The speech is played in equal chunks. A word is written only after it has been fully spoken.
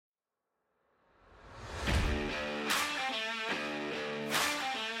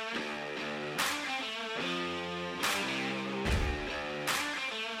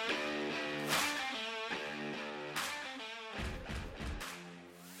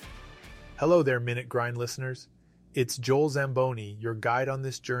Hello there, Minute Grind listeners. It's Joel Zamboni, your guide on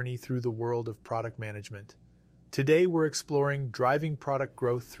this journey through the world of product management. Today, we're exploring driving product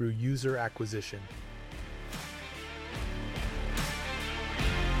growth through user acquisition.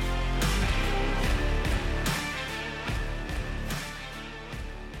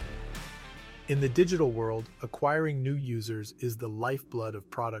 In the digital world, acquiring new users is the lifeblood of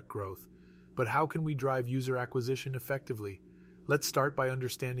product growth. But how can we drive user acquisition effectively? Let's start by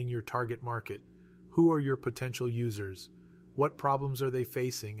understanding your target market. Who are your potential users? What problems are they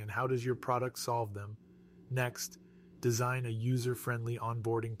facing, and how does your product solve them? Next, design a user-friendly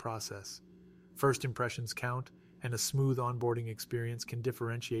onboarding process. First impressions count, and a smooth onboarding experience can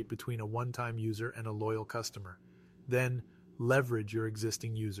differentiate between a one-time user and a loyal customer. Then, leverage your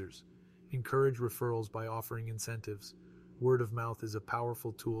existing users. Encourage referrals by offering incentives. Word of mouth is a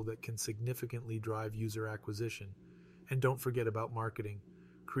powerful tool that can significantly drive user acquisition. And don't forget about marketing.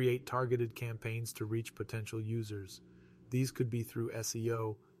 Create targeted campaigns to reach potential users. These could be through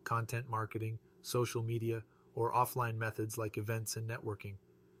SEO, content marketing, social media, or offline methods like events and networking.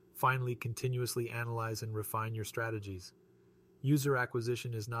 Finally, continuously analyze and refine your strategies. User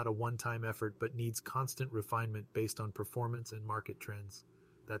acquisition is not a one-time effort but needs constant refinement based on performance and market trends.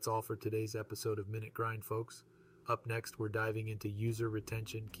 That's all for today's episode of Minute Grind, folks. Up next, we're diving into user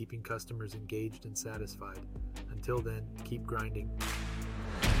retention, keeping customers engaged and satisfied. Until then, keep grinding.